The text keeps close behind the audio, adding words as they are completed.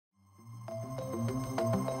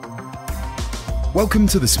Welcome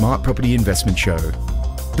to the Smart Property Investment Show,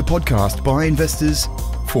 the podcast by investors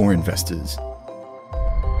for investors.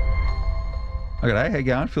 G'day, how you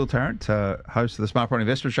going? Phil Tarrant, host of the Smart Property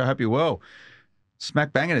Investment Show. Hope you're well.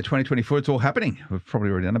 Smack bang into 2024, it's all happening. We've probably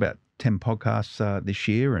already done about 10 podcasts this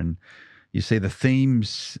year, and you see the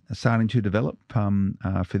themes starting to develop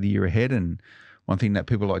for the year ahead. And one thing that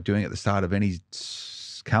people like doing at the start of any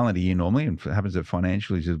calendar year normally, and it happens at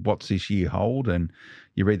financial, is what's this year hold? And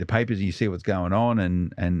you read the papers and you see what's going on,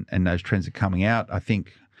 and those trends are coming out. I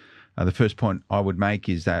think the first point I would make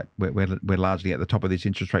is that we're largely at the top of this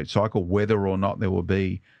interest rate cycle. Whether or not there will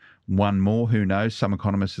be one more, who knows? Some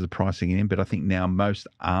economists are pricing it in, but I think now most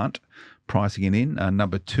aren't pricing it in.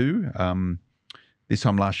 Number two, this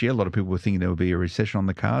time last year, a lot of people were thinking there would be a recession on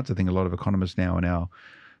the cards. I think a lot of economists now are now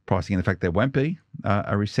pricing in the fact there won't be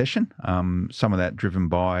a recession. Some of that driven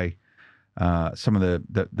by some of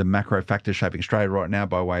the macro factors shaping Australia right now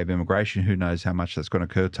by way of immigration. Who knows how much that's going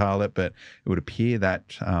to curtail it, but it would appear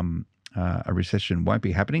that a recession won't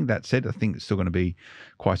be happening. That said, I think it's still going to be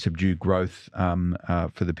quite subdued growth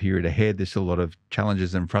for the period ahead. There's still a lot of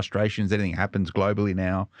challenges and frustrations. Anything happens globally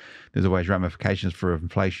now, there's always ramifications for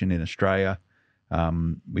inflation in Australia.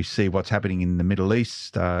 We see what's happening in the Middle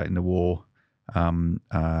East in the war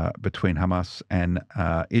between Hamas and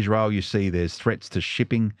Israel. You see there's threats to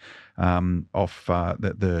shipping off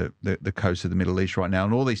the coast of the Middle East right now.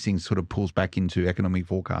 And all these things sort of pulls back into economic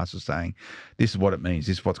forecasters saying, this is what it means,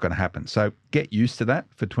 this is what's going to happen. So get used to that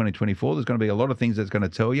for 2024. There's going to be a lot of things that's going to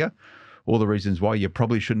tell you all the reasons why you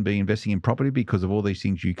probably shouldn't be investing in property because of all these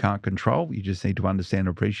things you can't control. You just need to understand and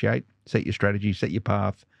appreciate, set your strategy, set your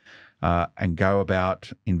path, and go about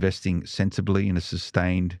investing sensibly in a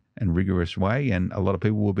sustained and rigorous way. And a lot of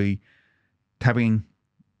people will be tapping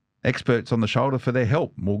experts on the shoulder for their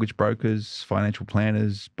help. Mortgage brokers, financial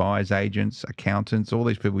planners, buyers agents, accountants, all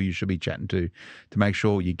these people you should be chatting to make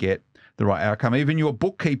sure you get the right outcome. Even your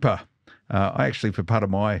bookkeeper. I actually, for part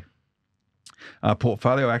of my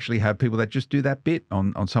portfolio, I actually have people that just do that bit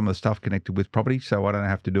on some of the stuff connected with property, so I don't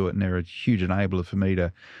have to do it. And they're a huge enabler for me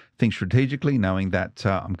to think strategically, knowing that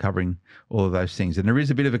I'm covering all of those things. And there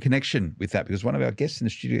is a bit of a connection with that because one of our guests in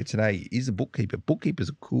the studio today is a bookkeeper.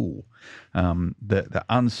 Bookkeepers are cool, the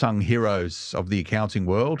unsung heroes of the accounting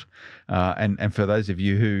world. And for those of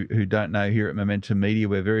you who don't know, here at Momentum Media,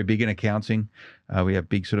 we're very big in accounting. We have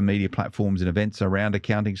big sort of media platforms and events around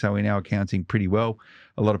accounting, so we know accounting pretty well.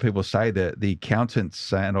 A lot of people say that the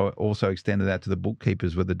accountants, and I also extended that to the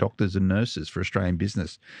bookkeepers, were the doctors and nurses for Australian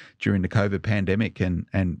business during the COVID pandemic. And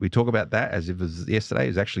we talk about that as if it was yesterday. It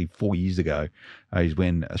was actually 4 years ago is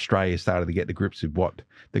when Australia started to get to grips with what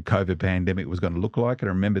the COVID pandemic was going to look like. And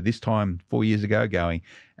I remember this time 4 years ago going,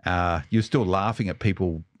 you're still laughing at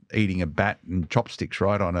people eating a bat and chopsticks,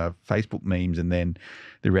 right, on a Facebook memes, and then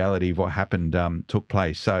the reality of what happened took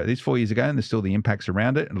place. So this 4 years ago, and there's still the impacts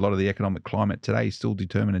around it, and a lot of the economic climate today is still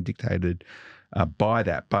determined and dictated by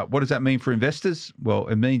that. But what does that mean for investors? Well,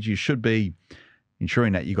 it means you should be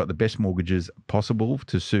ensuring that you've got the best mortgages possible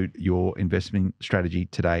to suit your investment strategy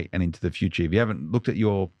today and into the future. If you haven't looked at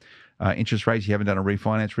your interest rates, you haven't done a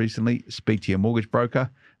refinance recently, speak to your mortgage broker.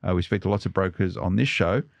 We speak to lots of brokers on this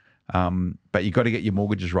show. But you've got to get your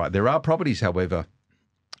mortgages right. There are properties, however,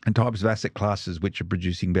 and types of asset classes which are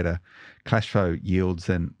producing better cash flow yields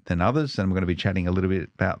than others. And we're going to be chatting a little bit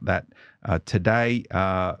about that today.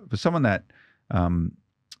 For someone that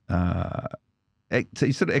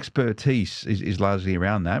his sort of expertise is largely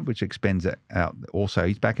around that, which extends it out also.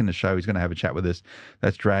 He's back in the show. He's going to have a chat with us.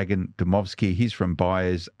 That's Dragan Dimovski. He's from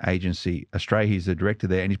Buyers Agency Australia. He's the director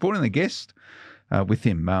there. And he's brought in a guest with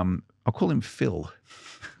him. I'll call him Phil.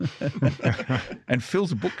 And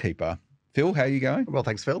Phil's a bookkeeper. Phil, how are you going? Well,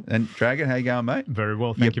 thanks, Phil. And Dragan, how you going, mate? Very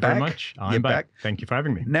well. Thank you very much. I'm back. Thank you for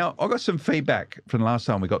having me. Now, I got some feedback from the last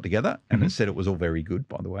time we got together, and it said it was all very good,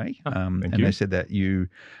 by the way. Thank you. They said that you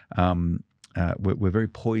were very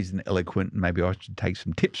poised and eloquent, and maybe I should take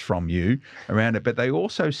some tips from you around it. But they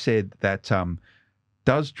also said that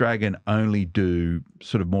does Dragan only do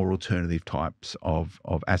sort of more alternative types of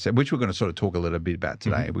asset, which we're going to sort of talk a little bit about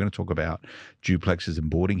today. We're going to talk about duplexes and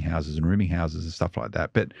boarding houses and rooming houses and stuff like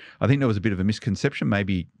that. But I think there was a bit of a misconception.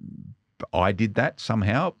 Maybe I did that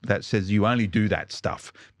somehow. That says you only do that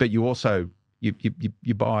stuff, but you also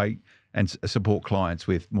you buy and support clients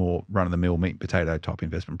with more run-of-the-mill meat and potato type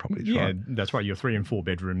investment properties, yeah, right? That's right. Your 3 and 4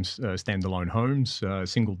 bedrooms, standalone homes,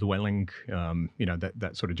 single dwelling, that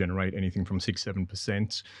sort of generate anything from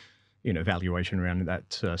 6-7%, valuation around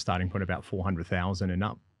that starting point about 400,000 and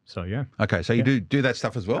up. So, yeah. Okay, so you do that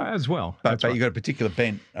stuff as well? As well. But you've got a particular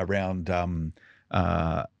bent around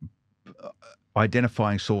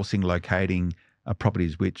identifying, sourcing, locating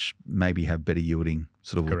properties which maybe have better yielding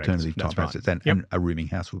sort of Correct. alternative That's type right. assets, and a rooming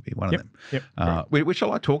house would be one of them. Right. Which I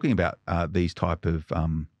like talking about these type of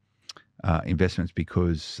investments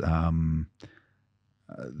because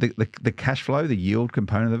the cash flow, the yield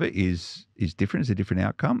component of it is different. It's a different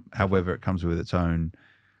outcome. However, it comes with its own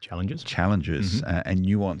challenges and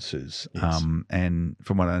nuances. Yes. And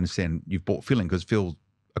from what I understand, you've bought Phil in because Phil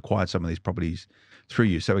acquired some of these properties through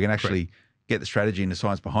you. So we can actually get the strategy and the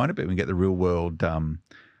science behind it, but we can get the real world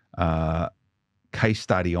case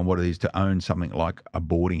study on what it is to own something like a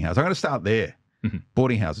boarding house. I'm going to start there.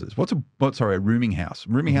 Boarding houses. What's a rooming house?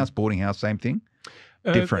 Rooming house, boarding house, same thing?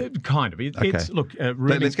 Different? Kind of. It's, look,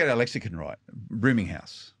 Let's get our lexicon right. Rooming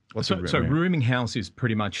house. So rooming house is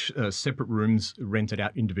pretty much separate rooms rented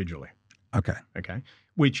out individually. Okay.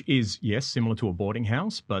 Which is, yes, similar to a boarding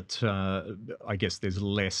house, but I guess there's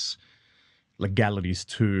less legalities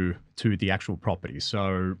to the actual property.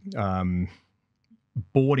 So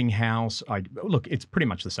boarding house, look, it's pretty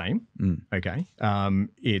much the same. Okay.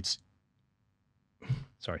 It's...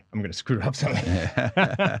 Sorry, I'm going to screw up something.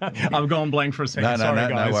 I've gone blank for a second.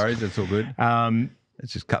 Sorry, guys. No worries. It's all good.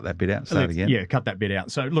 Let's just cut that bit out. Start again. Yeah, cut that bit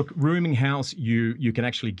out. So look, rooming house, you can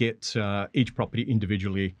actually get each property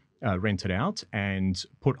individually rented out and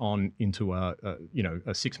put on into a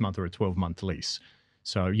 6-month or a 12-month lease.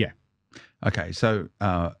 So yeah. Okay, so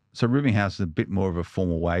rooming house is a bit more of a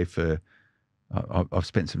formal way for. I've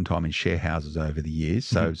spent some time in share houses over the years,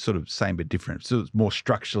 so sort of same but different. So it's more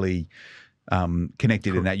structurally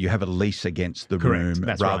connected in that you have a lease against the room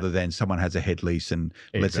rather than someone has a head lease and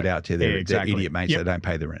lets it out to their idiot mates that don't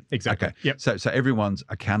pay the rent. Exactly. Okay. So everyone's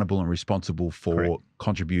accountable and responsible for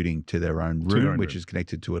contributing to their own room, which is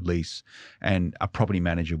connected to a lease, and a property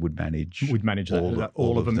manager would manage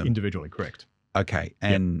all of them individually. Correct. Okay.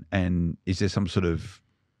 And is there some sort of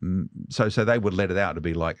so they would let it out to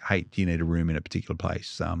be like, hey, do you need a room in a particular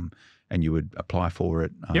place? And you would apply for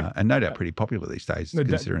it, and no doubt pretty popular these days,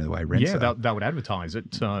 considering the way rents are. Yeah, they would advertise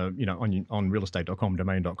it, on realestate.com,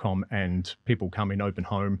 domain.com, and people come in, open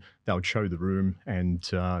home, they would show the room, and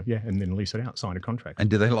then lease it out, sign a contract. And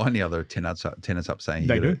do they line the other tenants up saying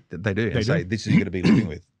they do? They do, and say this is going to be living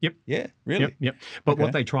with. Yep. Yeah, really. Yep. But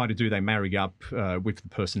what they try to do, they marry up with the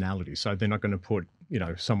personality. So they're not going to put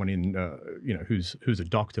someone in who's a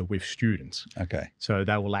doctor with students. Okay. So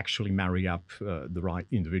they will actually marry up the right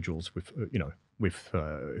individuals with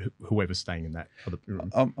whoever's staying in that other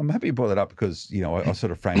room. I'm happy you brought that up because I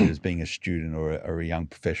sort of frame it as being a student or a young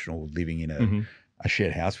professional living in a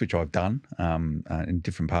shared house, which I've done in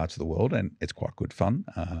different parts of the world, and it's quite good fun.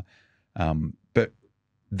 But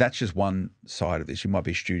that's just one side of this. You might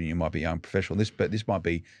be a student, you might be a young professional. This might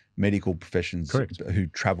be medical professions who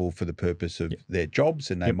travel for the purpose of their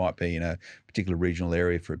jobs, and they might be in a particular regional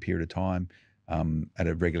area for a period of time at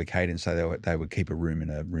a regular cadence. So they would keep a room in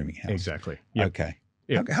a rooming house. Exactly. Yep. Okay.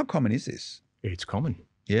 Yep. How common is this? It's common.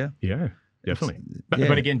 Yeah. Yeah. Definitely,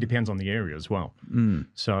 but again, depends on the area as well.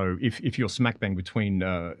 So if you're smack bang between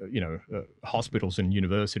hospitals and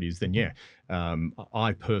universities, then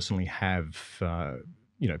I personally have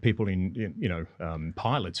people in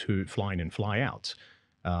pilots who fly in and fly out,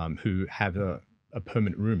 who have a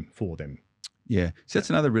permanent room for them. Yeah, so that's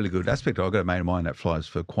another really good aspect. I've got a mate of mine that flies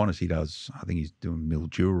for Qantas. He does, I think he's doing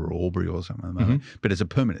Mildura or Albury or something, but it's a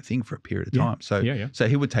permanent thing for a period of time. So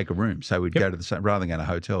he would take a room. So we'd go to the same, rather than going to a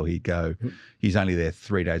hotel, he'd go, he's only there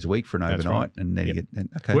 3 days a week for an overnight. And then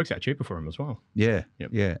works out cheaper for him as well. Yeah.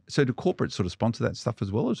 So do corporates sort of sponsor that stuff as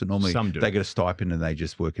well? Or is it normally some do. They get a stipend and they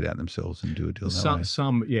just work it out themselves and do a deal that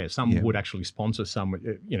way? Some would actually sponsor, some,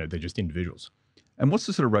 they're just individuals. And what's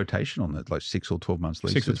the sort of rotation on that, like 6 or 12 months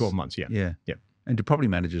leases? 6 or 12 months, yeah. And do property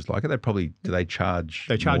managers like it? Do they charge?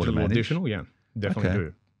 They charge more a little additional, definitely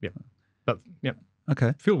do. Yeah, but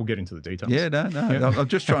okay. Phil will get into the details. Yeah, no. Yeah. I'm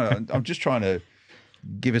just trying to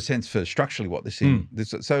give a sense for structurally what this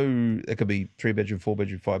is. So it could be 3-bedroom,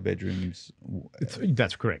 4-bedroom, 5 bedrooms.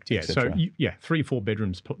 That's correct. Yeah. So 3, 4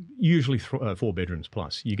 bedrooms, usually 4 bedrooms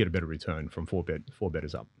plus. You get a better return from 4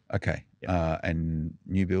 bedders up. Okay. Yeah. And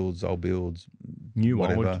new builds, old builds,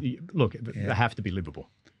 whatever. Look, they have to be livable.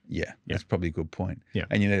 Yeah, that's probably a good point. Yeah.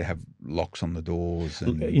 And you need to have locks on the doors.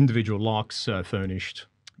 And individual locks, furnished.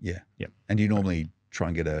 Yeah. Yeah. And do you normally try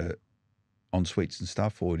and get en suites and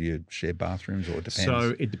stuff, or do you share bathrooms, or it depends?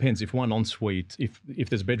 So it depends. If one ensuite, if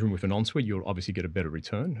there's a bedroom with an ensuite, you'll obviously get a better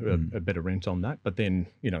return, a better rent on that. But then,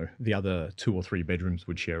 the other 2 or 3 bedrooms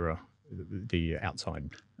would share the outside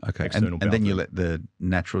external bathroom. And then you let the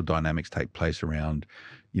natural dynamics take place around,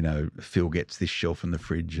 Phil gets this shelf in the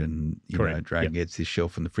fridge and, Dragan gets this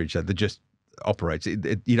shelf in the fridge. So that just operates.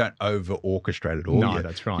 You don't over-orchestrate it all. No,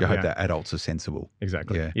 that's right. You hope that adults are sensible.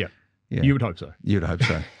 Exactly. Yeah. Yeah. You would hope so. You'd hope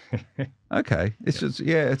so. Okay. It's just,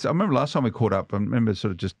 I remember last time we caught up, I remember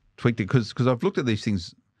sort of just tweaked it because I've looked at these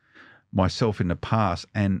things myself in the past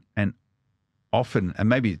and often, and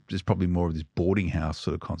maybe there's probably more of this boarding house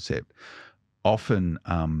sort of concept, often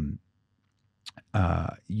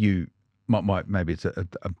you might maybe it's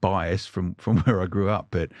a bias from where I grew up,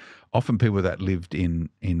 but often people that lived in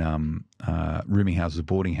rooming houses or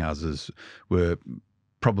boarding houses were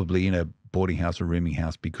probably in a boarding house or rooming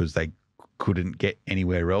house because they couldn't get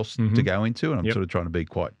anywhere else to go into. And I'm sort of trying to be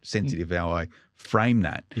quite sensitive how I frame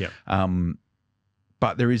that.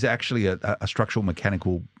 But there is actually a structural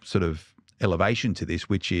mechanical sort of elevation to this,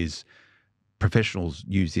 which is professionals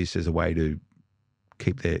use this as a way to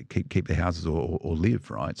keep their houses or live,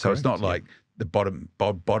 right? So it's not like the bottom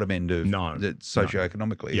end of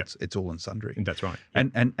socioeconomically. It's all and sundry. That's right.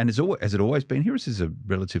 And has it always been here? Or is this a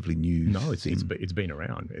relatively new thing? It's been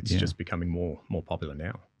around. It's just becoming more popular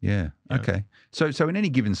now. Yeah. Okay. So in any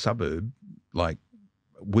given suburb, like,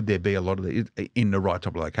 would there be a lot of in the right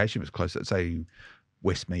type of location? It was close, let's say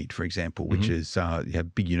Westmead, for example, which is you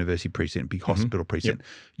have big university precinct, big hospital precinct.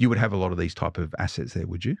 You would have a lot of these type of assets there,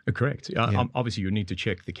 would you? Correct. Obviously, you need to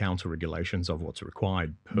check the council regulations of what's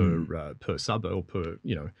required per suburb or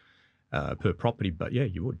per property. But yeah,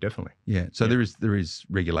 you would definitely. Yeah. So there is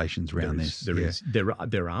regulations around this.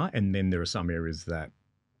 There are, and then there are some areas that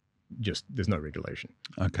just there's no regulation.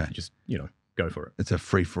 Okay. Just go for it. It's a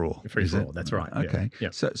free for all. Free for all. That's right. Okay. Yeah.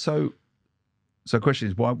 So the question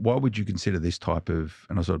is, why would you consider this type of,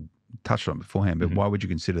 and I sort of touched on it beforehand, but why would you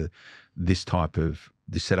consider this setup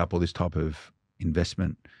or this type of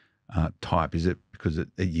investment type? Is it because it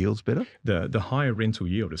yields better? The higher rental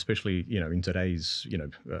yield, especially, in today's,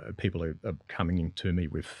 people are coming into me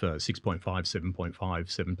with 6.5,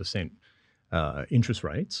 7.5, 7% interest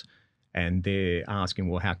rates, and they're asking,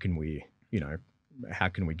 well, how can we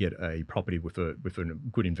get a property with a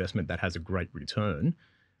good investment that has a great return?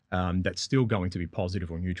 That's still going to be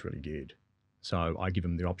positive or neutrally geared. So I give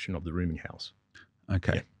them the option of the rooming house.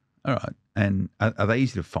 Okay. Yeah. All right. And are they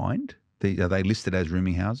easy to find? Are they listed as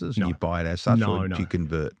rooming houses and you buy it as such, or do you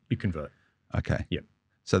convert? You convert. Okay. Yep.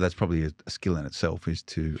 So that's probably a skill in itself, is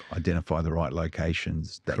to identify the right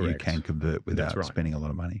locations that you can convert without spending a lot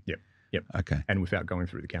of money. Yep. Okay. And without going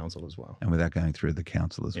through the council as well.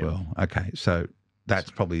 Well. Okay. So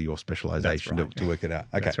that's probably your specialisation to work it out.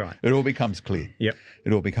 Okay. That's right. It all becomes clear. Yep.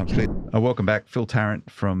 It all becomes clear. Welcome back. Phil Tarrant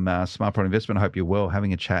from Smart Property Investment. I hope you're well.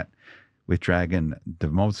 Having a chat with Dragan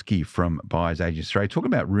Dimovski from Buyers Agents Australia,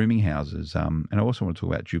 talking about rooming houses. And I also want to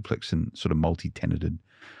talk about duplex and sort of multi-tenanted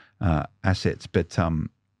assets. But I'm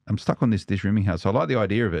stuck on this rooming house. I like the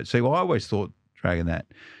idea of it. So I always thought, Dragan, that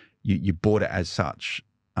you bought it as such,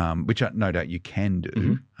 which no doubt you can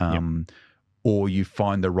do. Or you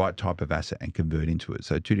find the right type of asset and convert into it.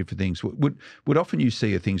 So two different things. Would often you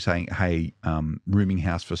see a thing saying, hey, rooming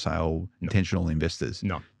house for sale, intentional investors?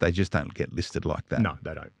 No. They just don't get listed like that. No,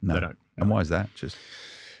 they don't. No. They don't. And why is that? Just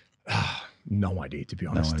no idea, to be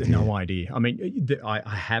honest. No idea. I mean, I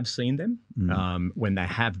have seen them when they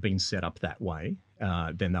have been set up that way.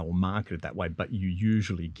 Then they will market it that way. But you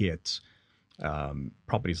usually get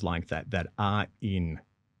properties like that are in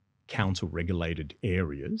council-regulated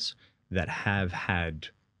areas that have had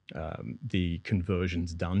the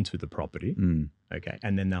conversions done to the property, okay,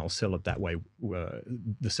 and then they'll sell it that way,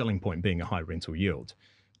 the selling point being a high rental yield.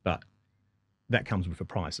 But that comes with a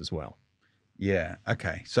price as well. Yeah,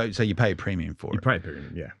 okay. So you pay a premium for it. You pay a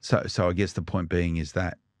premium, yeah. So I guess the point being is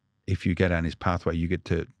that if you go down this pathway, you get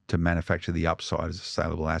to manufacture the upside as a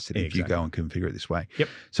saleable asset if you go and configure it this way. Yep.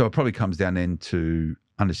 So it probably comes down then to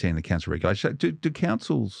understanding the council regulation. Do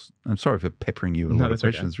councils, I'm sorry for peppering you with a lot of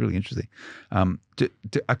questions, it's really interesting.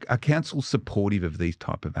 Are councils supportive of these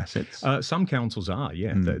type of assets? Some councils are,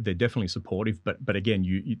 yeah. They're definitely supportive, but again,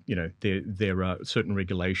 there are certain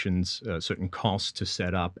regulations, certain costs to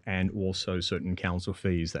set up, and also certain council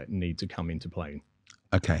fees that need to come into play.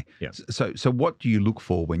 Okay. Yeah. So what do you look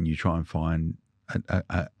for when you try and find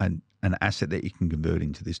an asset that you can convert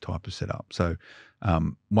into this type of setup? So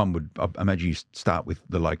one would, I imagine you start with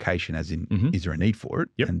the location, as in, is there a need for it?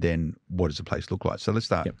 Yep. And then what does the place look like? So let's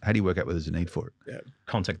start. Yep. How do you work out whether there's a need for it?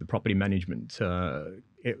 Contact the property management.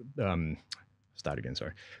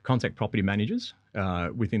 Contact property managers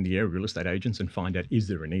within the area, real estate agents, and find out, is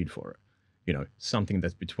there a need for it? Something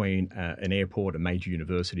that's between an airport, a major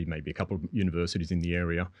university, maybe a couple of universities in the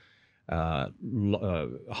area,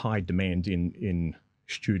 high demand in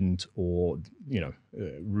student or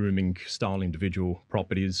rooming style individual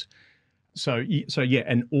properties. So yeah,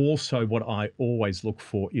 and also what I always look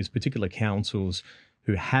for is particular councils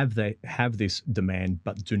who have this demand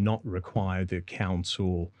but do not require the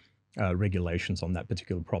council regulations on that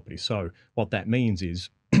particular property. So what that means is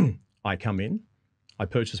I come in, I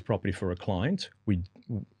purchase property for a client, we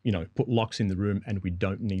put locks in the room, and we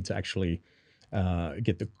don't need to actually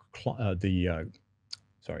get the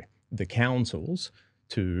councils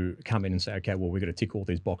to come in and say, okay, well, we're going to tick all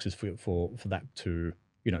these boxes for that to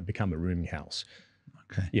become a rooming house.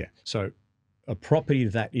 Okay. Yeah. So a property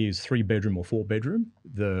that is 3-bedroom or 4-bedroom,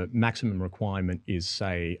 the maximum requirement is,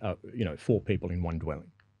 say, 4 people in one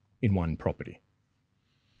dwelling, in one property,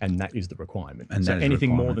 and that is the requirement. And so that is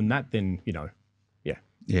anything requirement. more than that, then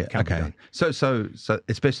Yeah. can't be Okay. done. So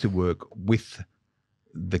it's best to work with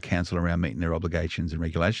the council around meeting their obligations and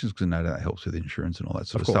regulations, because I know that helps with insurance and all that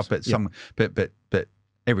sort of stuff. But but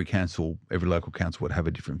every council, every local council would have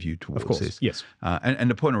a different view towards Of course, this. yes. And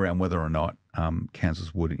the point around whether or not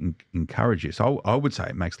councils would encourage this, I would say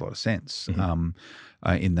it makes a lot of sense.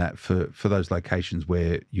 In that for those locations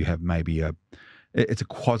where you have maybe it's a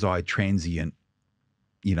quasi transient,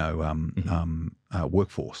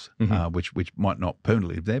 workforce, which might not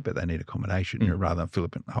permanently live there, but they need accommodation rather than fill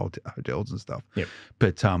up in hotels and stuff. Yep.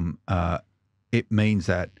 But it means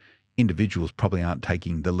that individuals probably aren't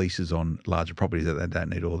taking the leases on larger properties that they don't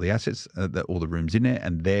need all the assets, all the rooms in there,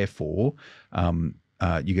 and therefore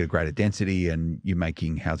you get a greater density and you're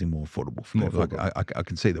making housing more affordable for people. I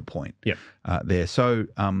can see the point there. So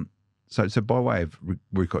by way of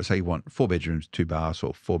recourse, say you want 4 bedrooms, 2 baths,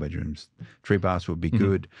 or 4 bedrooms, 3 baths would be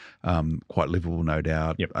good. Quite livable, no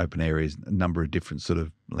doubt. Yep. Open areas, a number of different sort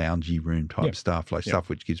of loungy room type stuff, stuff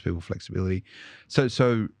which gives people flexibility.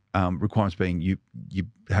 So requirements being you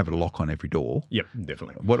have a lock on every door. Yep,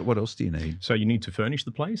 definitely. What else do you need? So you need to furnish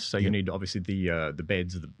the place. So you need obviously the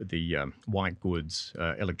beds, the white goods,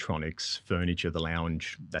 electronics, furniture, the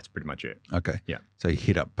lounge. That's pretty much it. Okay. Yeah. So you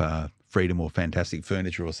hit up Freedom or Fantastic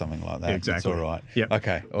Furniture or something like that. Exactly. That's all right. Yeah.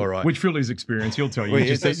 Okay. All right. Which Phil is experienced. He'll tell you. Well,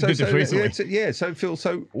 Just yeah, did it recently. So Phil,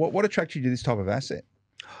 what attracted you to this type of asset?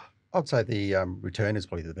 I'd say the return is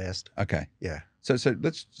probably the best. Okay. Yeah. So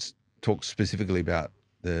let's talk specifically about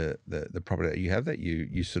the property that you have that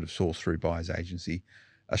you sort of source through Buyers Agency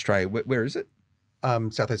Australia. Where is it?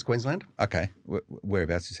 Southeast Queensland. Okay.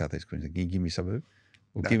 Whereabouts in Southeast Queensland? Can you give me a suburb?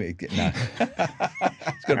 Well, give me no.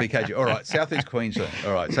 It's got to be KG. All right, Southeast Queensland.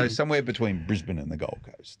 All right, so somewhere between Brisbane and the Gold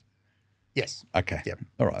Coast. Yes. Okay. Yep.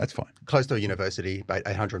 All right, that's fine. Close to a university, about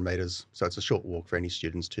 800 metres, so it's a short walk for any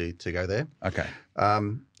students to go there. Okay.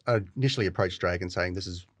 I initially approached Dragan saying this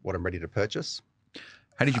is what I'm ready to purchase.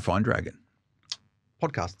 How did you find Dragan?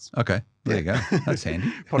 Podcasts. Okay, there you go. That's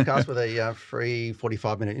handy. Podcast with a free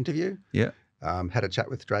 45-minute interview. Yeah. Had a chat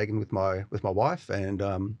with Dragan with my wife and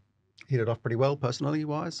hit it off pretty well personally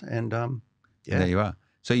wise. And And there you are.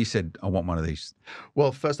 So you said, I want one of these.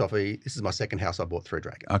 Well, first off, this is my second house I bought through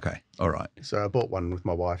Dragan. Okay. All right. So I bought one with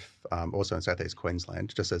my wife, also in Southeast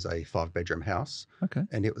Queensland, just as a 5-bedroom house. Okay.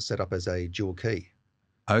 And it was set up as a dual key.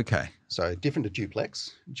 Okay. So different to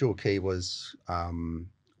duplex. Dual key was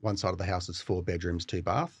one side of the house is 4 bedrooms, 2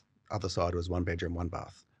 bath. Other side was 1 bedroom, 1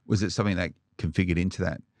 bath. Was it something that configured into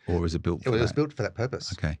that, or was it built for that? It was built for that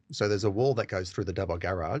purpose. Okay. So there's a wall that goes through the double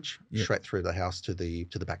garage, straight through the house to the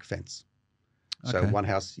back fence. So Okay. one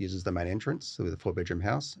house uses the main entrance with a 4-bedroom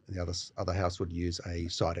house, and the other house would use a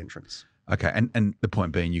side entrance. Okay. And the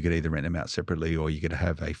point being, you could either rent them out separately, or you could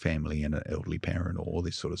have a family and an elderly parent, or all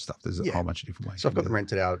this sort of stuff. There's a whole bunch of different ways. So I've got to them do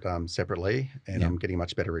rented out separately, and I'm getting a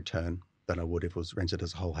much better return than I would if it was rented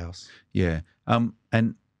as a whole house. Yeah.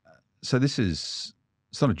 And so it's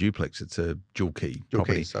not a duplex, it's a dual key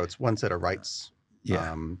property. Key. So it's one set of rates.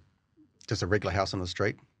 Yeah. Just a regular house on the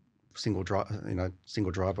street, single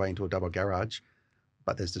driveway into a double garage,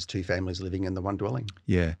 but there's just 2 families living in the one dwelling.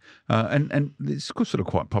 Yeah. And it's sort of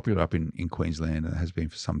quite popular up in Queensland, and it has been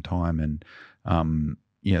for some time. And,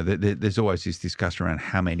 there's always this discussion around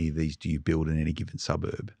how many of these do you build in any given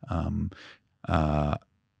suburb.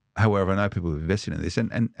 However, I know people have invested in this,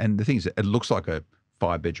 and the thing is, it looks like a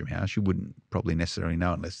 5-bedroom house. You wouldn't probably necessarily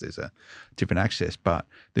know unless there's a different access, but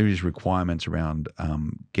there is requirements around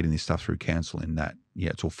getting this stuff through council in that,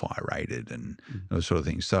 it's all fire rated and those sort of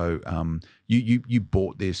things. So you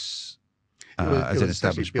bought this as an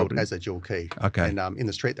established built property? as a dual key. Okay. And in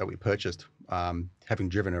the street that we purchased, having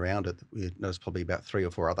driven around it, we noticed probably about 3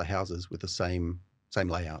 or 4 other houses with the same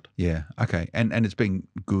layout. Yeah. Okay. And it's been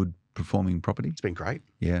good performing property? It's been great.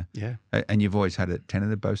 Yeah. Yeah. And you've always had it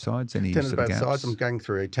tenanted both sides? Any Tenanted sort of both gaps? sides. I'm going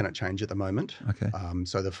through a tenant change at the moment. Okay.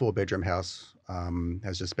 So the 4-bedroom house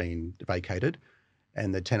has just been vacated,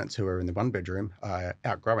 and the tenants who are in the 1-bedroom are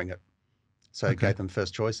outgrowing it. So I gave them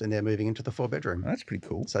first choice, and they're moving into the 4-bedroom. Oh, that's pretty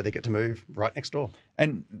cool. So they get to move right next door.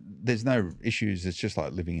 And there's no issues. It's just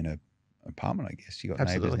like living in an apartment, I guess. You got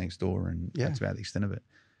neighbours next door, and that's about the extent of it.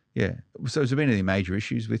 Yeah. So has there been any major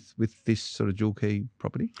issues with this sort of dual key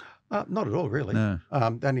property? Not at all, really. No.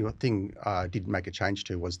 The only thing I did make a change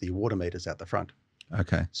to was the water meters out the front.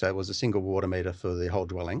 Okay. So it was a single water meter for the whole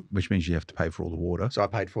dwelling. Which means you have to pay for all the water. So I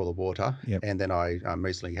paid for all the water. Yep. And then I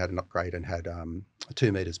recently had an upgrade and had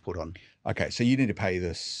 2 meters put on. Okay. So you need to pay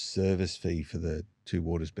the service fee for the 2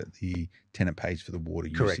 waters, but the tenant pays for the water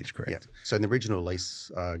usage, correct? Yeah. So in the original lease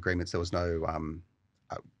agreements, there was no,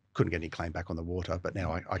 I couldn't get any claim back on the water, but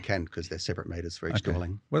now I can because they're separate meters for each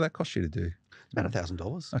dwelling. What did that cost you to do? About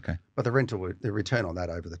 $1,000. Okay. But the return on that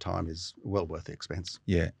over the time is well worth the expense.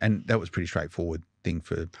 Yeah. And that was pretty straightforward thing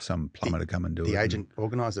for some plumber to come and do it. The agent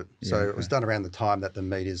organised it. Yeah, So it was done around the time that the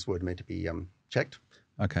meters were meant to be checked.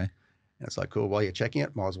 Okay. And it's like, cool, while you're checking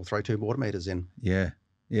it, might as well throw 2 water meters in. Yeah.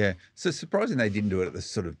 Yeah. So it's surprising they didn't do it at the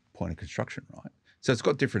sort of point of construction, right? So it's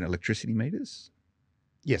got different electricity meters?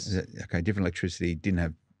 Yes. Okay. Different electricity, didn't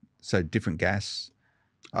have, so different gas?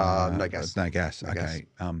 No gas. No gas. No Okay. gas.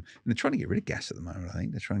 And they're trying to get rid of gas at the moment, I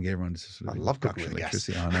think. They're trying to get everyone to sort of I love cooking induction with gas.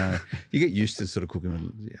 electricity. I know. You get used to sort of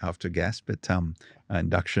cooking after gas, but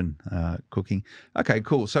induction cooking. Okay,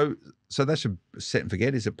 cool. So that's a set and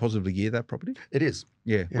forget. Is it positively geared, that property? It is.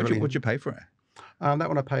 Yeah. What'd you pay for it? That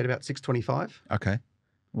one I paid about $625. Okay.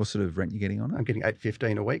 What sort of rent are you getting on it? I'm getting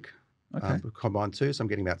 $815 a week. Okay. Combined 2, so I'm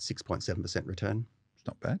getting about 6.7% return. It's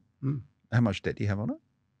not bad. Mm. How much debt do you have on it?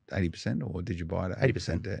 80%, or did you buy it at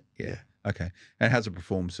 80% debt? Yeah. Okay. And how's it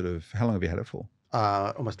performed sort of, how long have you had it for?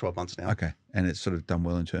 Almost 12 months now. Okay. And it's sort of done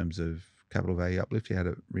well in terms of capital value uplift? You had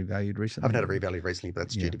it revalued recently? I haven't had it revalued recently, but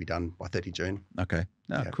that's due to be done by 30 June. Okay.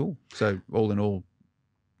 No, Yeah. cool. So all in all,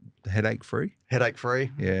 headache free? Headache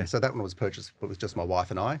free. Yeah. So that one was purchased, but it was just my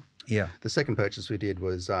wife and I. Yeah. The second purchase we did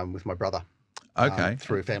was with my brother. Okay.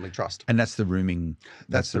 Through a family trust. And that's the rooming,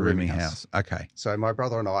 that's the rooming house. Okay. So my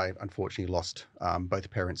brother and I unfortunately lost both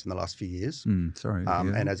parents in the last few years. Sorry.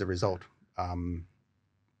 And as a result, I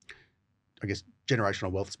guess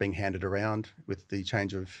generational wealth is being handed around with the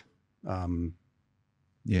change of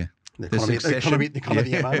yeah. the economy at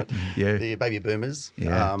the moment. Yeah. The baby boomers.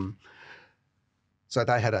 Yeah. So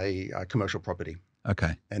they had a commercial property,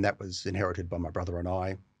 Okay. and that was inherited by my brother and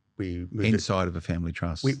I. We moved Inside of a family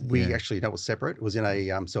trust. We actually, that was separate. It was in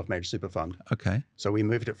a self-managed super fund. Okay. So we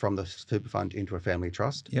moved it from the super fund into a family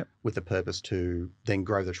trust. Yep. With the purpose to then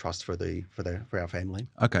grow the trust for our family.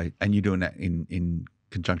 Okay. And you're doing that in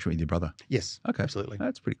conjunction with your brother? Yes. Okay. Absolutely.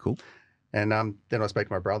 That's pretty cool. And then I spoke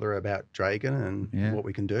to my brother about Dragan and what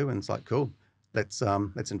we can do, and it's like, cool, let's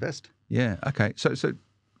invest. Yeah. Okay. So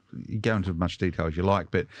you go into as much detail as you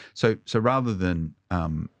like, but so rather than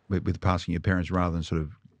with passing your parents, rather than sort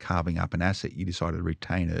of carving up an asset, you decided to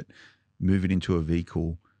retain it, move it into a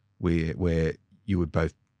vehicle where you would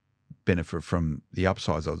both benefit from the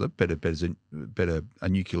upsides of it, better a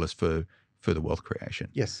nucleus for further wealth creation.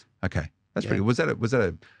 Yes. Okay. That's pretty good. Was that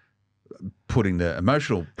a putting the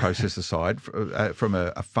emotional process aside from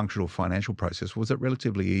a functional financial process, was it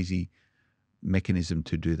relatively easy mechanism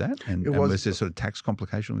to do that? And was there sort of tax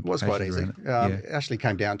complication? It was quite easy. It actually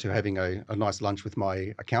came down to having a nice lunch with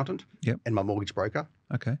my accountant and my mortgage broker.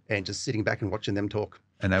 Okay. And just sitting back and watching them talk.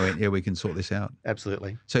 And they went, yeah, we can sort this out.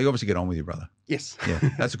 Absolutely. So you obviously get on with your brother. Yes. Yeah,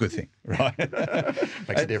 that's a good thing, right?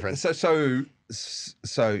 Makes a difference.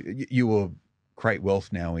 So you will create wealth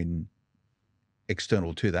now in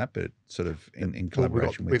external to that, but sort of in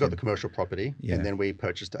collaboration with we got the commercial property, Yeah. and then we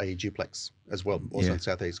purchased a duplex as well, also in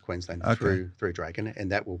southeast Queensland through Dragan,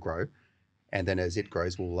 and that will grow. And then as it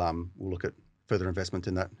grows, we'll look at further investment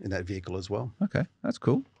in that vehicle as well. Okay, that's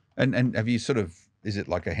cool. And have you sort of, is it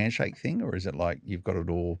like a handshake thing, or is it like you've got it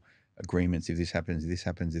all agreements, if this happens, if this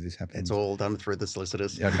happens, if this happens? It's all done through the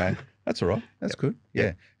solicitors. Okay, that's all right. That's good.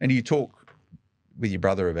 Yeah. And do you talk with your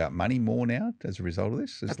brother about money more now as a result of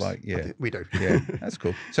this? It's like, we do. Yeah, that's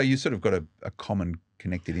cool. So you sort of got a common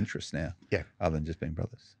connected interest now. Yeah. Other than just being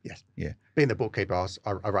brothers. Yes. Yeah. Being the bookkeeper,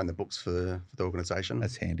 I run the books for the organisation.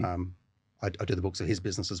 That's handy. I do the books of his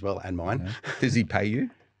business as well and mine. Okay. Does he pay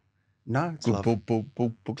you? No, it's Good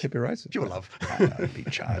love. bookkeeper rates? Pure love. Be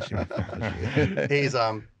charged.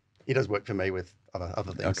 He does work for me with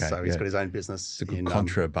other things. Okay, So he's got his own business. It's a good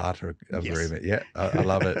contra barter yes. agreement. Yeah, I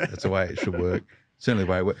love it. That's the way it should work. Certainly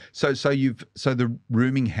the way it works. So the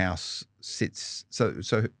rooming house sits. So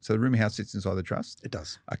the rooming house sits inside the trust. It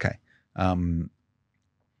does. Okay. And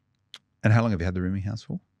how long have you had the rooming house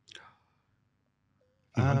for?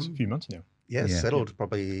 A few months now. Yeah, settled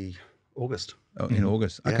probably August. Oh, in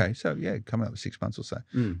August. Yeah. Okay, so coming up with 6 months or so.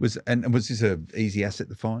 Mm. Was this an easy asset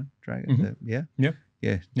to find, Dragan?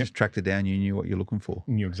 Yeah. Just tracked it down. You knew what you're looking for.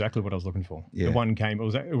 Knew exactly what I was looking for. Yeah. The one came.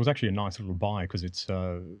 It was actually a nice little buy because it's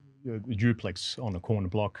a duplex on a corner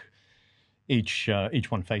block each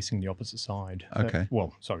one facing the opposite side. Okay.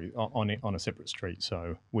 On a separate street.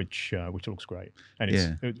 So which looks great, and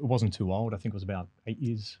it wasn't too old. I think it was about 8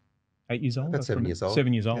 years. 8 years old. About 7 years old.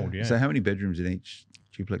 7 years old. Yeah. So how many bedrooms in each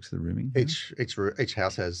duplex of the rooming? Each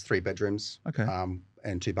house has 3 bedrooms. Okay.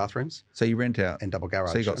 And 2 bathrooms. So you rent out and double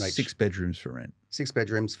garage. So you got 6 bedrooms for rent. 6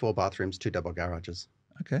 bedrooms, 4 bathrooms, 2 double garages.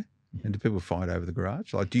 Okay. And do people fight over the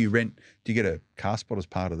garage? Like, do you get a car spot as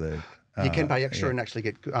part of the? You can pay extra and actually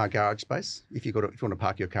get garage space. If you want to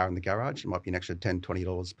park your car in the garage, it might be an extra $10,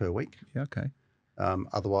 $20 per week. Yeah. Okay.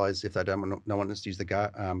 Otherwise, if they no one wants to use the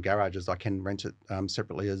garages, I can rent it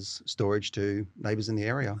separately as storage to neighbours in the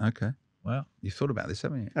area. Okay. Wow, you've thought about this,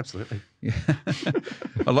 haven't you? Absolutely. Yeah.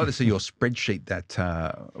 I'd like to see your spreadsheet. That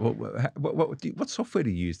what software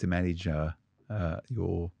do you use to manage your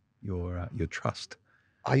trust?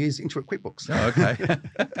 I use Intuit QuickBooks. Oh, okay.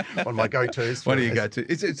 One of my go-tos. What do you go to?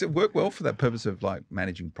 Does it work well for that purpose of like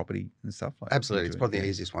managing property and stuff? Like Absolutely. It's probably the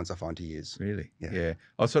easiest ones I find to use. Really? Yeah.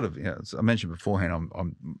 I sort of, as I mentioned beforehand,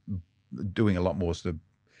 I'm doing a lot more sort of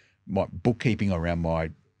my bookkeeping around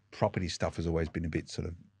my property stuff has always been a bit sort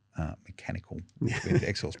of mechanical with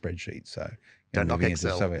Excel spreadsheets. So don't knock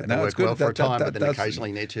Excel. No, it's good well for a time, but then occasionally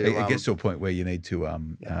you need to. It gets to a point where you need to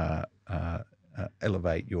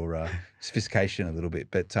elevate your sophistication a little bit.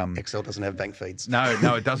 But Excel doesn't have bank feeds. No,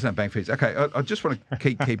 it doesn't have bank feeds. Okay, I just want to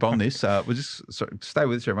keep on this. We'll just stay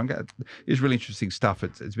with us, everyone. It's really interesting stuff.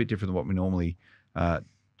 It's a bit different than what we normally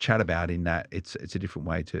chat about, in that it's a different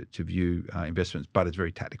way to view investments, but it's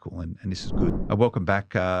very tactical, and this is good. Welcome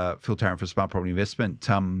back, Phil Tarrant for Smart Property Investment.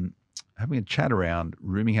 Having a chat around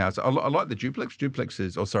rooming house. I like the duplex.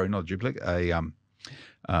 Duplexes, not a duplex,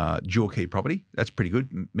 a dual key property. That's pretty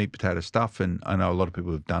good, meat potato stuff, and I know a lot of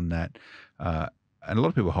people have done that, and a lot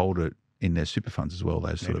of people hold it in their super funds as well,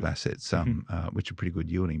 those sort of assets, which are pretty good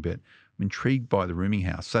yielding. But I'm intrigued by the rooming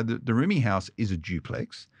house. So the rooming house is a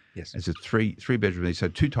duplex. Yes. It's a three bedroom. So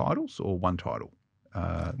 2 titles or 1 title?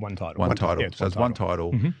 One title. One title. Yeah, so it's 1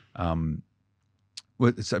 title.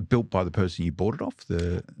 It's built by the person you bought it off?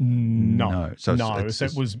 No. So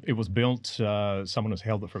it was built. Someone has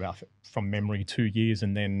held it for about, from memory, 2 years,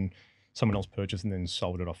 and then someone else purchased and then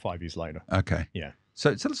sold it off 5 years later. Okay. Yeah. So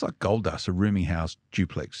it's like gold dust, a rooming house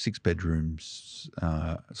duplex, 6 bedrooms.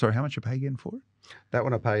 Sorry, how much you pay again for it? That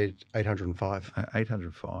one I paid $805.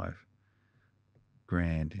 $805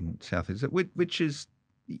 grand in South East, which is,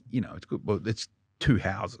 it's good. Well, it's 2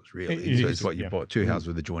 houses really. It's what you bought, 2 houses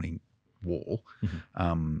with adjoining wall.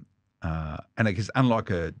 And I guess unlike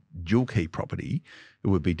a dual key property, it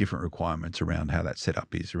would be different requirements around how that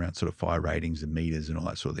setup is, around sort of fire ratings and meters and all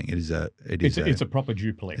that sort of thing. It's a proper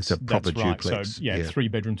duplex. It's a proper duplex. Right. So 3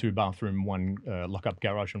 bedroom, 2 bathroom, 1 lock-up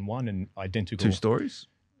garage and 1, and identical. 2 stories?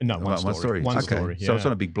 No, one story. One story. Yeah. So it's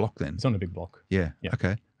on a big block then. It's on a big block. Yeah.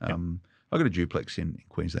 Okay. I got a duplex in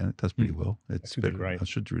Queensland. It does pretty well. It's great. I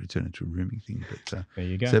should really turn it into a rooming thing, but there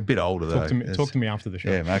you go. It's a bit older though. Talk to me after the show.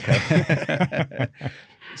 Yeah. Okay.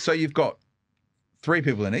 So you've got 3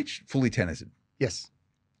 people in each, fully tenanted. Yes.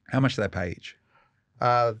 How much do they pay each?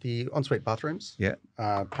 The ensuite bathrooms. Yeah.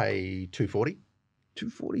 Pay $240.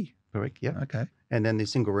 $240 per week. Yeah. Okay. And then the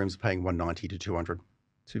single rooms are paying $190 to $200.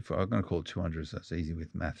 I'm going to call it 200, so that's easy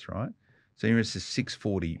with maths, right? So you're at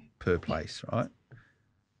 $640 per place, right?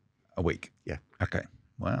 A week. Yeah. Okay.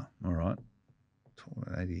 Wow. All right.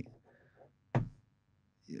 80.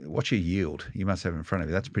 What's your yield? You must have it in front of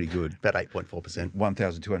you. That's pretty good. About 8.4%.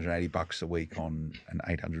 $1,280 a week on an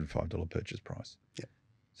 $805 purchase price. Yeah.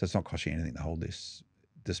 So it's not costing you anything to hold this,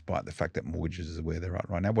 despite the fact that mortgages are where they're at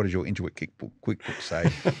right now. What does your Intuit QuickBooks say?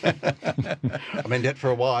 I'm in debt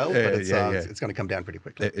for a while, but it's going to come down pretty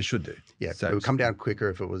quickly. It should do. Yeah. So it would come down quicker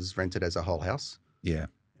if it was rented as a whole house. Yeah.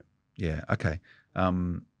 Yeah. Okay.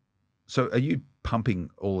 So are you pumping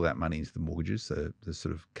all of that money into the mortgages, the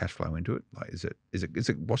sort of cash flow into it? Like, is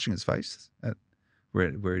it washing its face at where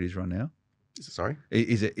it is right now? Sorry?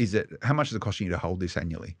 Is it how much is it costing you to hold this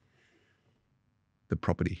annually? The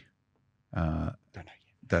property?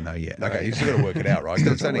 Don't know yet. Okay, you've still got to work it out, right?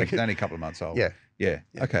 It's only a couple of months old. Yeah.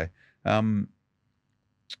 Okay. There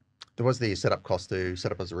was the setup cost to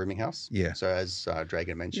set up as a rooming house. Yeah. So as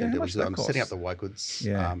Dragan mentioned, it was setting up the white goods.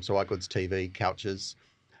 Yeah. So white goods, TV, couches.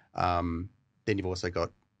 Then you've also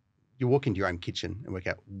got, you walk into your own kitchen and work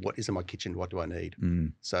out, what is in my kitchen? What do I need?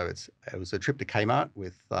 So it was a trip to Kmart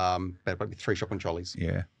with about 3 shopping trolleys.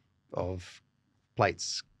 Yeah. Of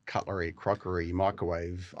plates, cutlery, crockery,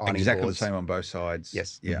 microwave, ironing exactly boards. the same on both sides.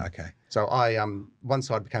 Yes. Yeah. Okay. So I one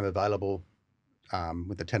side became available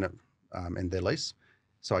with the tenant and their lease.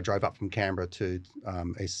 So I drove up from Canberra to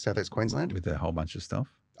South East Queensland with a whole bunch of stuff.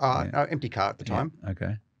 No, empty car at the time. Yeah.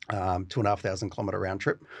 Okay. 2,500 kilometre round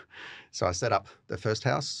trip. So I set up the first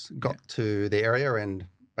house, got to the area, and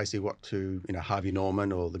basically got to Harvey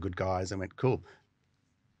Norman or the good guys, and went, cool.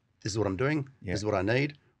 This is what I'm doing. Yeah. This is what I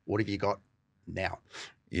need. What have you got now?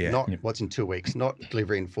 Yeah. Not what's in 2 weeks, not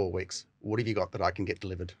delivery in 4 weeks. What have you got that I can get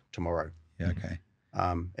delivered tomorrow? Yeah. Okay.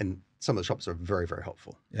 And some of the shops are very, very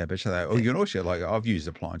helpful. Yeah, I bet you that. Well, you can also, like, I've used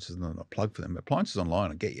appliances, and I'm not plug for them, but appliances online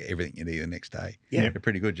will get you everything you need the next day. Yeah. They're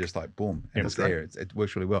pretty good, just like boom, and it's that's there. It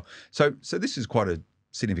works really well. So this is quite a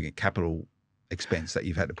significant capital expense that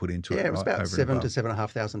you've had to put into it. Yeah, it was right? about Over $7,000 and to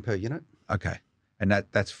above. $7,500 per unit. Okay, and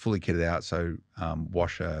that's fully kitted out. So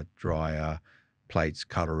washer, dryer, plates,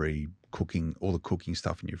 cutlery, cooking, all the cooking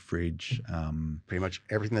stuff in your fridge. Pretty much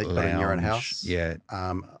everything that you've got in your own house. Yeah.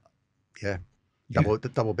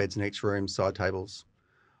 Double beds in each room, side tables.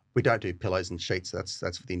 We don't do pillows and sheets. That's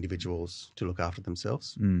for the individuals to look after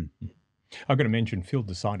themselves. Mm. I've got to mention, Phil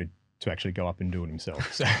decided to actually go up and do it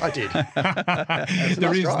himself. So I did.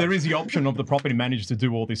 there is the option of the property manager to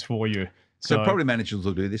do all this for you. So property managers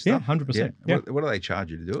will do this stuff? 100%. Yeah. What do they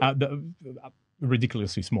charge you to do it? A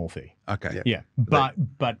ridiculously small fee. Okay. Yeah. But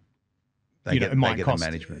They it might get cost the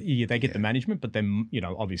management. Yeah, they get the management, but then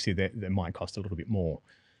obviously they might cost a little bit more.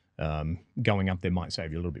 Going up there might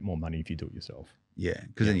save you a little bit more money if you do it yourself. Yeah,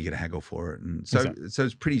 because then you get a haggle for it, and so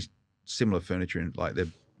it's pretty similar furniture, and like they're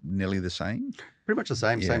nearly the same. Pretty much the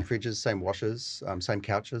same. Yeah. Same fridges, same washers, same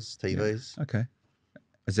couches, TVs. Yeah. Okay.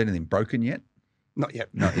 Is anything broken yet? Not yet.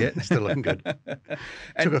 Not yet. Still looking good.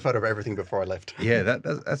 Took a photo of everything before I left. Yeah,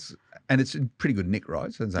 that's and it's in pretty good nick,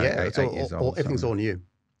 right? So it's it's eight years old. Everything's all new.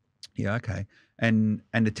 Yeah. Okay. And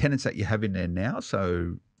the tenants that you have in there now,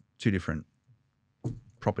 so two different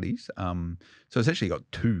properties. So essentially you got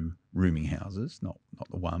two rooming houses, not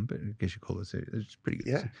the one, but I guess you call it. It's pretty good.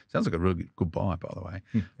 Yeah. Sounds like a really good buy, by the way.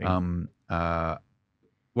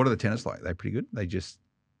 What are the tenants like? Are they pretty good?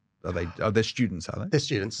 They're students, are they? They're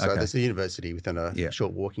students. So Okay. there's a university within a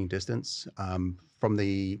short walking distance. I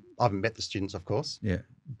haven't met the students, of course. Yeah.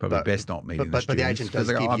 Probably best not meeting the but students. the agent does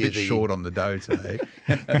because give I'm a you bit short on the dough today.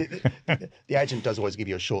 The agent does always give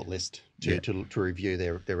you a short list to review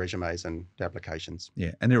their resumes and their applications.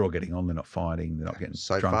 Yeah, and they're all getting on. They're not fighting. They're not getting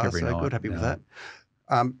So drunk far, every so night. good. Happy with No.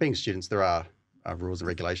 that. Being students, there are rules and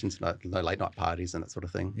regulations, no late night parties and that sort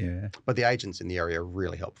of thing. Yeah. But the agents in the area are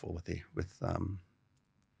really helpful with the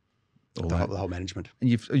whole management. And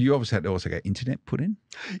you obviously had to also get internet put in.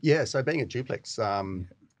 Yeah. So being a duplex, I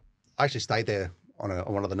actually stayed there on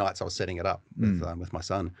one of the nights I was setting it up with my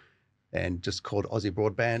son, and just called Aussie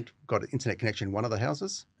Broadband, got an internet connection in one of the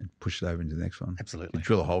houses. And push it over into the next one. Absolutely. You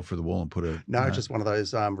drill a hole through the wall and put a... No, just one of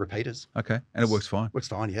those repeaters. Okay, and it works fine. Works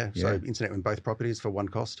fine, yeah. So internet in both properties for one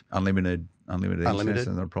cost. Unlimited internet,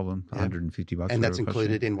 so not a problem. Yeah. $150. And that's whatever it costs you.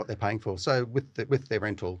 included in what they're paying for. So with their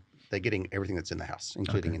rental, they're getting everything that's in the house,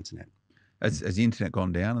 including internet. Has the internet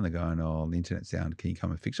gone down and they're going, oh, the internet's down, can you come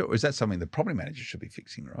and fix it? Or is that something the property manager should be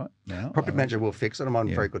fixing right now? Property manager will fix it. I'm on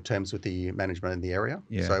very good terms with the management in the area.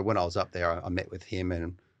 Yeah. So when I was up there, I met with him,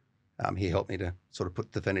 and he helped me to sort of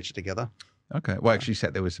put the furniture together. Okay. Well, actually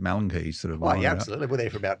sat there with some Allen keys sort of. Oh, lining yeah, it up. absolutely. We're there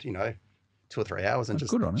for about 2 or 3 hours and just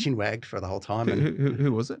good on him. chin-wagged for the whole time.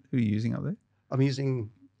 Who was it? Who are you using up there? I'm using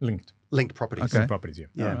Linked properties. Okay. Linked properties, yeah.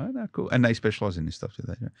 Yeah. All right, no, cool. And they specialise in this stuff, do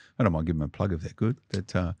they? I don't mind giving them a plug if they're good.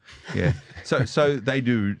 But yeah. So they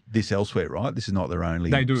do this elsewhere, right? This is not their only.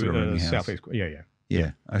 They do sort of rooming house. Southeast. Yeah.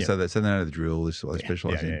 Yeah. So they know the drill. This is what they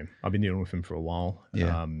specialise in. Yeah. I've been dealing with them for a while.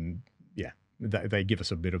 Yeah. They give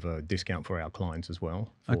us a bit of a discount for our clients as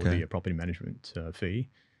well for the property management fee,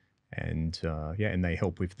 and they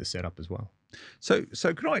help with the setup as well. So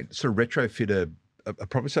could I sort of retrofit a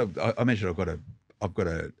property? So I mentioned I've got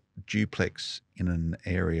a duplex in an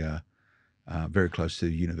area very close to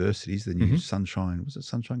universities. The new Sunshine, was it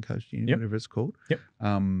Sunshine Coast Uni, whatever it's called? Yep.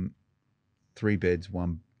 3 beds,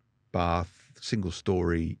 1 bath, single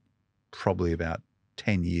story, probably about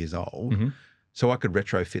 10 years old. So I could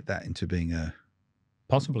retrofit that into being a...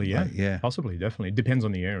 Possibly, yeah. Yeah. Possibly, definitely. It depends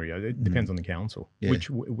on the area. It depends on the council. Yeah. Which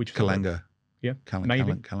Kalanga. Yeah,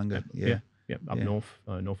 Kalanga. Yeah, up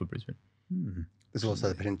north of Brisbane. There's also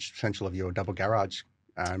the potential of your double garage,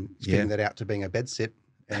 spinning that out to being a bed sit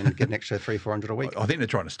and get an extra $300-400 a week. I think they're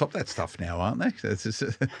trying to stop that stuff now, aren't they? There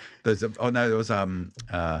was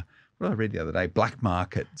what I read the other day, black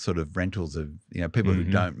market sort of rentals of people who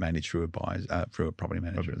don't manage through a property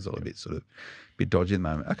manager. It's all a bit bit dodgy at the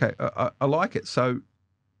moment. Okay, I like it. So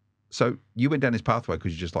you went down this pathway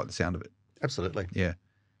because you just like the sound of it. Absolutely. Yeah,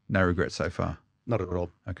 no regrets so far. Not at all.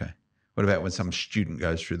 Okay. What about when some student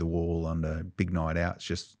goes through the wall on a big night out? It's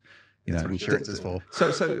just That's what insurance is for.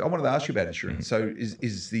 So I wanted to ask you about insurance. So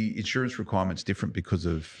is the insurance requirements different because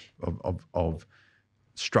of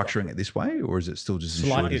structuring it this way, or is it still just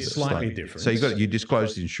Slightly- insured as slightly different. So you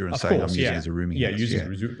disclosed the insurance Of saying course, I'm using it as a rooming house. using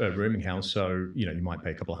it as a rooming house. So you might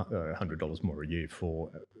pay a couple of $100 more a year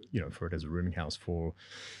for for it as a rooming house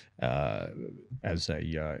as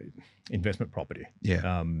a investment property.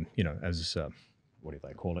 Yeah. As what do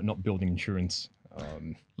they call it? Not building insurance.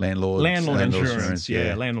 Landlord insurance.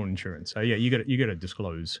 Yeah, landlord insurance. So you got to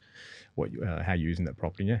disclose how you're using that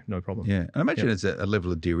property. Yeah, no problem. Yeah, and I imagine it's a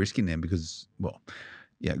level of de-risking then because,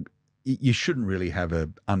 you shouldn't really have a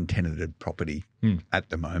untenanted property at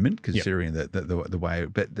the moment, considering the way.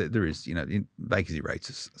 But there is, vacancy rates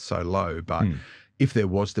are so low. But if there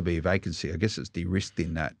was to be a vacancy, I guess it's de-risked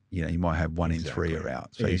in that you might have 1 in 3 are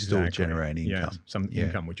out, so you're still generating income. Some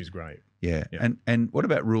income, which is great. Yeah. And what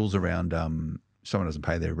about rules around someone doesn't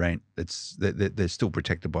pay their rent? They're still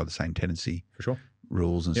protected by the same tenancy For sure.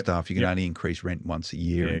 rules and stuff. You can only increase rent once a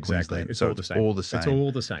year in Exactly. Queensland. It's so all the same. All the same. It's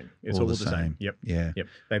all the same. It's all the same. Yep. Yeah. Yep.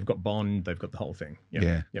 They've got bond. They've got the whole thing. Yep.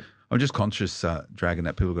 Yeah. Yep. I'm just conscious, Dragan,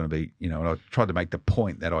 that people are going to be, and I tried to make the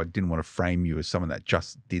point that I didn't want to frame you as someone that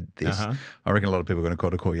just did this. I reckon a lot of people are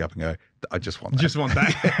going to call you up and go, I just want that. Just want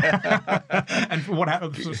that. And what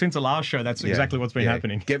happened since the last show, that's exactly what's been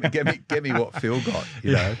happening. Get me what Phil got,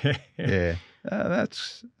 Yeah.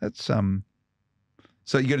 That's so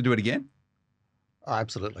you're going to do it again? Oh,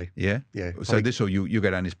 absolutely. Yeah. Yeah. So you'll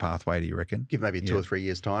go down this pathway, do you reckon? Give maybe 2 or 3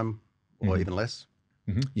 years time, or even less.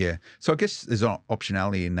 Yeah. So I guess there's an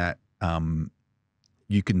optionality in that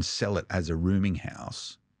you can sell it as a rooming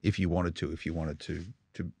house if you wanted to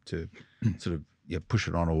sort of push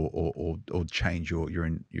it on or change your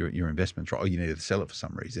investments, right? Or you need to sell it for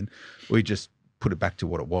some reason. Or you just put it back to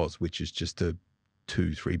what it was, which is just a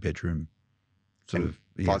 2-3 bedroom sort of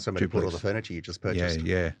Find somebody to put all duplex. the furniture you just purchased.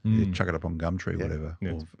 Yeah. Chuck it up on Gumtree, whatever,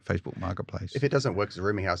 or Facebook Marketplace. If it doesn't work as a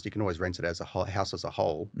rooming house, you can always rent it as a house as a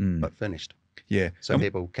whole, but furnished. Yeah. So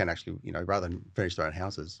people can actually, rather than furnish their own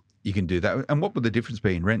houses. You can do that. And what would the difference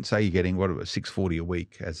be in rent? Say you're getting $640 a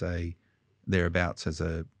week as thereabouts as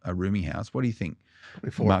a rooming house. What do you think?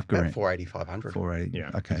 Probably about 480, 500. 480.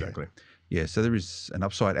 Yeah, okay. exactly. Yeah, so there is an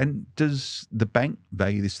upside. And does the bank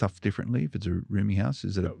value this stuff differently if it's a rooming house?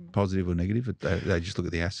 Is it a positive or negative? They just look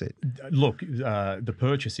at the asset. Look, the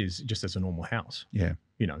purchase is just as a normal house. Yeah.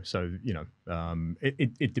 So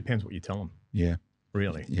it depends what you tell them. Yeah.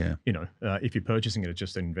 Really. Yeah. If you're purchasing it as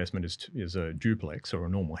just an investment as a duplex or a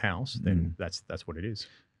normal house, then that's what it is.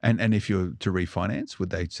 And if you're to refinance, would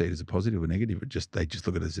they see it as a positive or negative? Or they just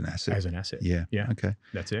look at it as an asset? As an asset. Yeah. Yeah. Okay.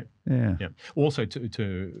 That's it. Yeah. Yeah. Also,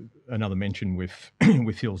 to another mention with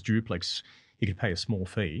with Phil's duplex, you could pay a small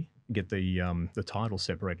fee, get the title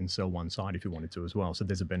separated and sell one side if you wanted to as well. So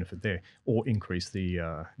there's a benefit there, or increase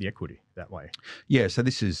the equity that way. Yeah. So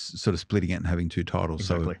this is sort of splitting it and having 2 titles.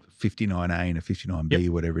 Exactly. So 59A and a 59B,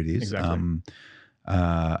 whatever it is. Exactly.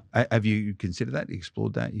 Have you considered that?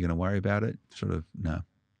 Explored that? You're going to worry about it? Sort of no.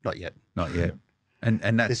 Not yet. Not yet. And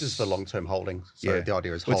that's This is for long-term holding. So the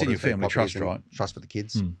idea is Well, it's in hold your as their family properties trust, and right? Trust for the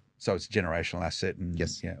kids. So it's a generational asset, and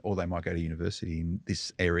Yes. or they might go to university in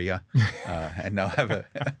this area, and they'll have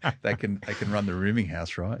they can run the rooming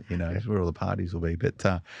house, right? It's where all the parties will be. But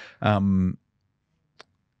that's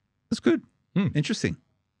good, interesting,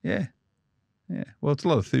 yeah. Well, it's a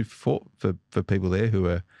lot of food for people there who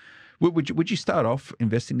are. Would you start off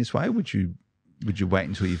investing this way? Would you wait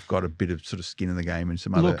until you've got a bit of sort of skin in the game and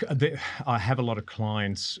some other? Look, I have a lot of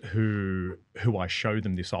clients who I show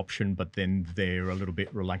them this option, but then they're a little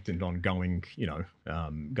bit reluctant on going,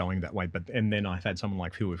 going that way. And then I've had someone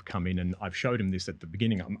like Phil who've come in and I've showed him this at the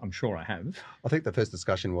beginning. I'm sure I have. I think the first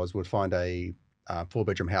discussion was we'd find a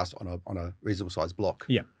 4-bedroom house on a reasonable sized block.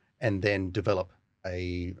 Yeah. And then develop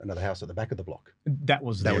another house at the back of the block. That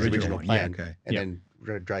was the original one. plan. Yeah, okay. And then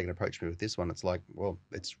Dragan approached me with this one. It's like, well,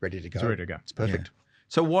 it's ready to go. It's ready to go. It's perfect.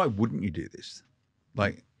 So why wouldn't you do this?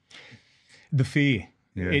 Like The fear.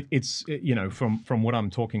 Yeah. It's from what I'm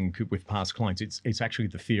talking with past clients, it's actually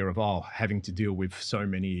the fear of having to deal with so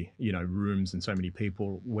many rooms and so many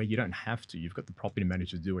people where you don't have to. You've got the property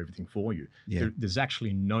manager to do everything for you. Yeah. There's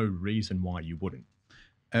actually no reason why you wouldn't.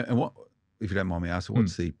 And what, if you don't mind me asking,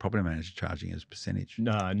 what's the property manager charging as a percentage?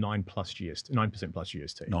 9% plus GST.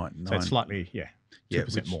 Nine. So it's slightly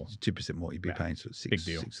 2% more. 2% more. You'd be paying sort of Big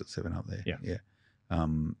deal. 6 or 7 up there. Yeah.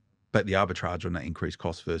 But the arbitrage on that increased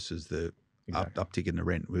cost versus the Exactly. uptick in the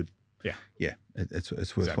rent would. Yeah.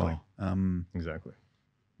 It's worthwhile. Exactly.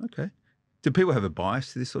 Okay. Do people have a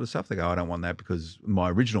bias to this sort of stuff? They go, I don't want that because my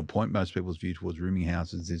original point, most people's view towards rooming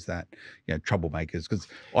houses is that, troublemakers. Because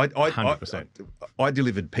I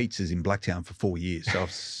delivered pizzas in Blacktown for 4 years, so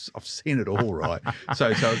I've seen it all, right?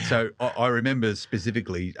 So I remember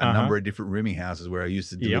specifically a number of different rooming houses where I used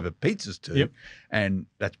to deliver pizzas to, and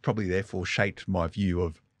that's probably therefore shaped my view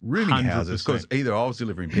of rooming houses, because either I was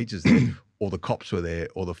delivering pizzas there, or the cops were there,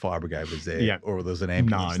 or the fire brigade was there, or there was an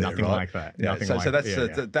ambulance there. Nothing like that.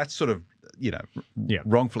 That's sort of,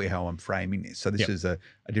 wrongfully how I'm framing this. So this is a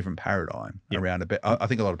different paradigm around it. But I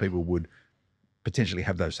think a lot of people would potentially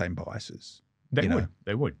have those same biases. They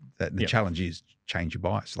would. The challenge is change your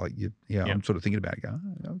bias. Like, I'm sort of thinking about it, going,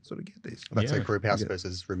 I sort of get this. That's a group house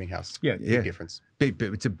versus rooming house. Big difference. But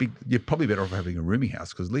it's you're probably better off having a rooming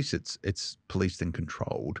house, because at least it's policed and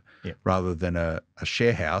controlled, rather than a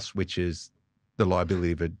share house, which is the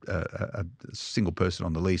liability of a single person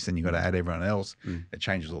on the lease, and you've got to add everyone else. It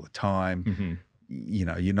changes all the time.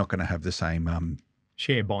 You're not going to have the same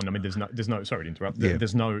share bond. I mean, there's no. Sorry to interrupt.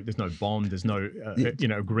 There's no bond. There's no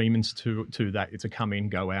agreements to that. It's a come in,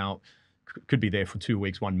 go out. Could be there for 2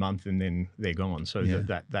 weeks, 1 month, and then they're gone. So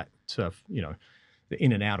that the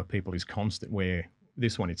in and out of people is constant. Where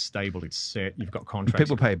this one, it's stable, it's set. You've got contracts.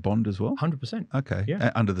 People pay a bond as well. 100%. Okay. Yeah.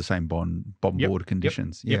 Under the same bond board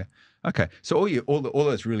conditions. Yep. Yeah. Okay. So all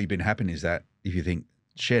that's really been happening is that if you think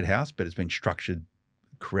shared house, but it's been structured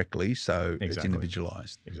correctly, so it's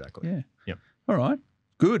individualized. Exactly. Yeah. Yep. All right.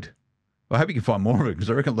 Good. Well, I hope you can find more of it, because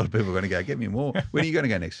I reckon a lot of people are going to go, get me more. When are you going to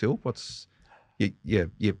go next, Phil? You're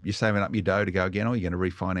saving up your dough to go again, or you're going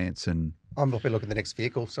to refinance? And I'm not looking at the next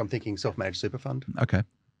vehicle, so I'm thinking self-managed super fund. Okay.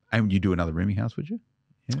 And you do another rooming house, would you?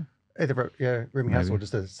 Yeah. Either rooming house, or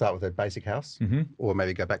just to start with a basic house, or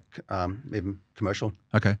maybe go back even commercial.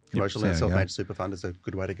 Okay. Commercial and self-managed super fund is a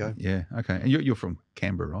good way to go. Yeah. Okay. And you're from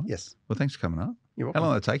Canberra, right? Yes. Well, thanks for coming up. You're welcome. How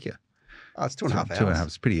long did it take you? It's 2.5 hours. 2.5.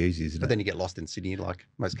 It's pretty easy, isn't it? But then you get lost in Sydney, like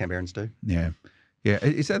most Canberrans do. Yeah. Yeah.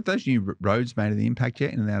 Is that those new roads made any impact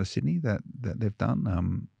yet in and out of Sydney that they've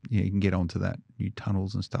done? You can get onto that, new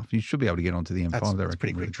tunnels and stuff. You should be able to get onto the M5. That's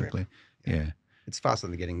pretty quick quickly. Trip. Yeah. It's faster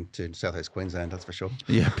than getting to Southeast Queensland, that's for sure.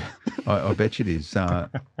 Yeah. I bet you it is.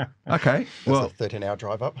 Okay. Well, a 13-hour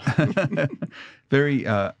drive up. Very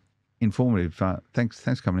informative. Thanks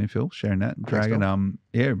for coming in, Phil, sharing that. Dragan,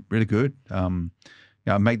 really good.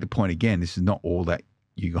 I make the point again, this is not all that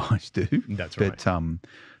you guys do. That's right.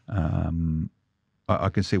 But I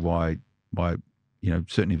can see why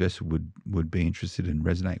certain investors would be interested and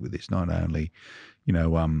resonate with this. Not only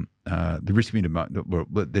the risk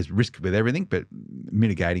there's risk with everything, but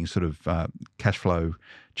mitigating sort of cash flow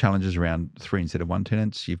challenges around 3 instead of 1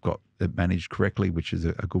 tenants. You've got it managed correctly, which is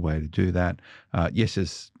a good way to do that. Yes,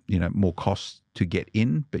 there's more costs to get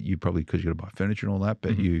in, but you probably, because you've got to buy furniture and all that,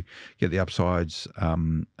 but you get the upsides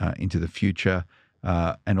into the future.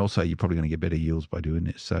 And also, you're probably going to get better yields by doing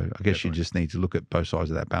this. So I guess you just need to look at both sides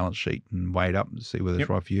of that balance sheet and weigh it up and see whether it's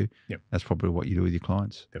right for you. Yep. That's probably what you do with your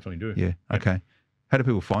clients. Definitely do. Yeah. Yep. Okay. How do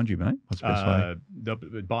people find you, mate? What's the best way?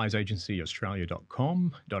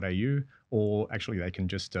 buyersagencyaustralia.com.au, or actually they can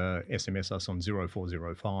just SMS us on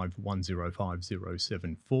 0405 105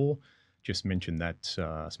 074. Just mention that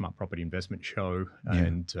Smart Property Investment Show,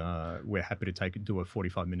 and we're happy to do a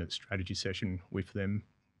 45-minute strategy session with them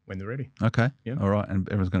when they're ready. Okay. Yeah. All right. And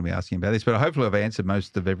everyone's going to be asking about this, but hopefully I've answered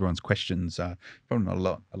most of everyone's questions. Probably not a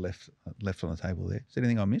lot left on the table there. Is there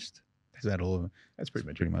anything I missed? Is that all of it? That's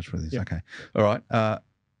pretty much for this. Yeah. Okay. All right.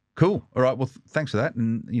 Cool. All right. Well, thanks for that.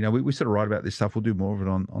 And, we sort of write about this stuff. We'll do more of it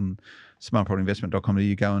on smartpropertyinvestment.com.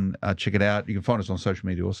 You go and check it out. You can find us on social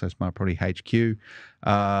media also, Smart Property HQ.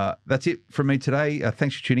 That's it from me today.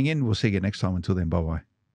 Thanks for tuning in. We'll see you again next time. Until then, bye-bye.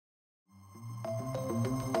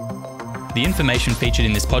 The information featured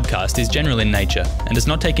in this podcast is general in nature and does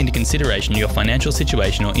not take into consideration your financial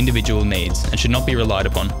situation or individual needs and should not be relied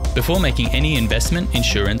upon. Before making any investment,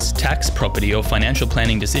 insurance, tax, property or financial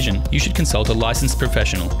planning decision, you should consult a licensed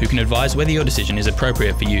professional who can advise whether your decision is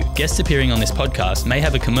appropriate for you. Guests appearing on this podcast may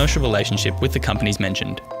have a commercial relationship with the companies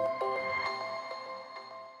mentioned.